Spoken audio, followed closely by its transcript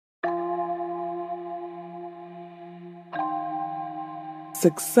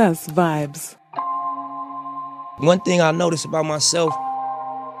success vibes. One thing I notice about myself,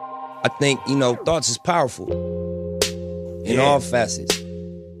 I think, thoughts is powerful in all facets.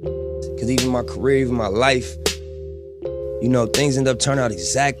 Because even my career, even my life, things end up turning out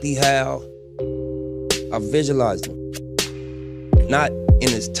exactly how I visualized them. Not in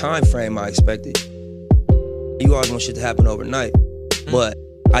this time frame I expected. You always want shit to happen overnight. But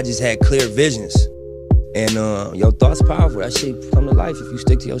I just had clear visions. And your thoughts powerful. That shit come to life if you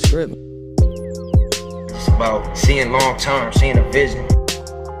stick to your script. It's about seeing long term, seeing a vision,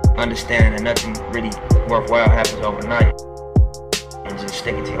 understanding that nothing really worthwhile happens overnight, and just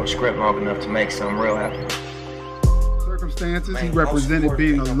sticking to your script long enough to make something real happen. Circumstances, he represented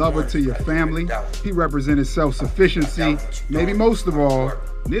being a lover to your family. He represented self-sufficiency. Maybe most of all,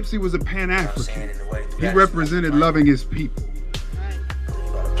 Nipsey was a Pan-African. He represented loving his people.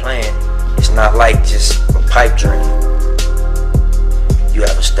 Plan, it's not like just a pipe dream. You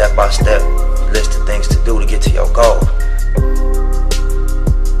have a step-by-step list of things to do to get to your goal.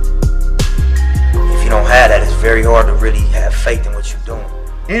 If you don't have that, it's very hard to really have faith in what you're doing.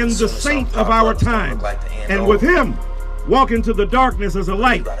 And the saint of our time, and with him, walk into the darkness as a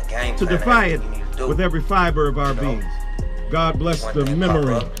light to defy it with every fiber of our beings. God bless the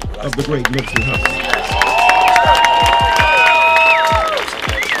memory of the great Nipsey Hussle.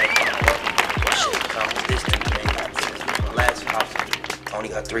 Only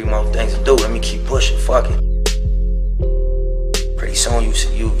got 3 more things to do. Let me keep pushing. Fuck it. Pretty soon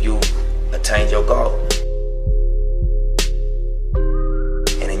you attain your goal,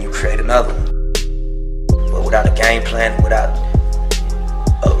 and then you create another one. But without a game plan, without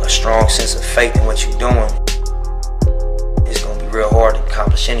a strong sense of faith in what you're doing, it's gonna be real hard to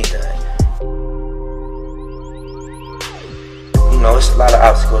accomplish anything. It's a lot of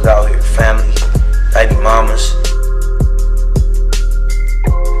obstacles out here. Family, baby mamas.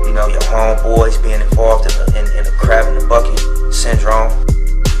 Your homeboys being involved in the crab in the bucket syndrome,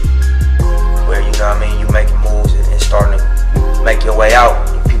 where you making moves and starting to make your way out,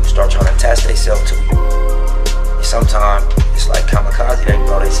 and people start trying to attach themselves to you. And sometimes it's like kamikaze, they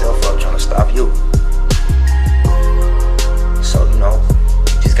blow themselves up trying to stop you. So you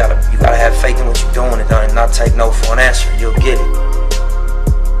gotta have faith in what you're doing and not take no for an answer. You'll get it.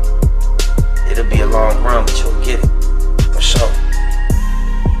 It'll be a long run, but you'll get it for sure.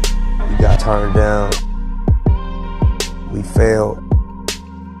 We got turned down, we failed,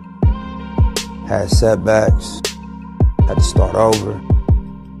 had setbacks, had to start over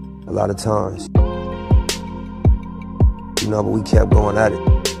a lot of times. But we kept going at it.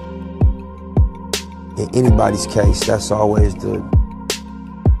 In anybody's case, that's always the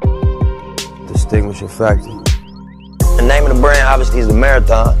distinguishing factor. The name of the brand obviously is the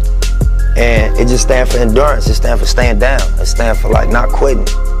Marathon, and it just stands for endurance, it stands for staying down, it stands for not quitting.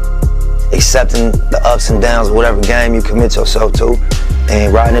 Accepting the ups and downs of whatever game you commit yourself to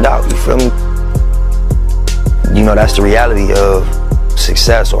and riding it out, you feel me? That's the reality of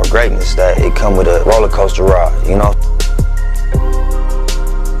success or greatness, that it comes with a roller coaster ride,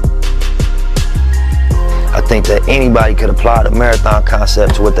 I think that anybody could apply the marathon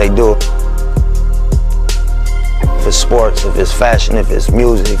concept to what they do. If it's sports, if it's fashion, if it's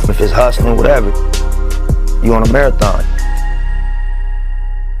music, if it's hustling, whatever, you on a marathon.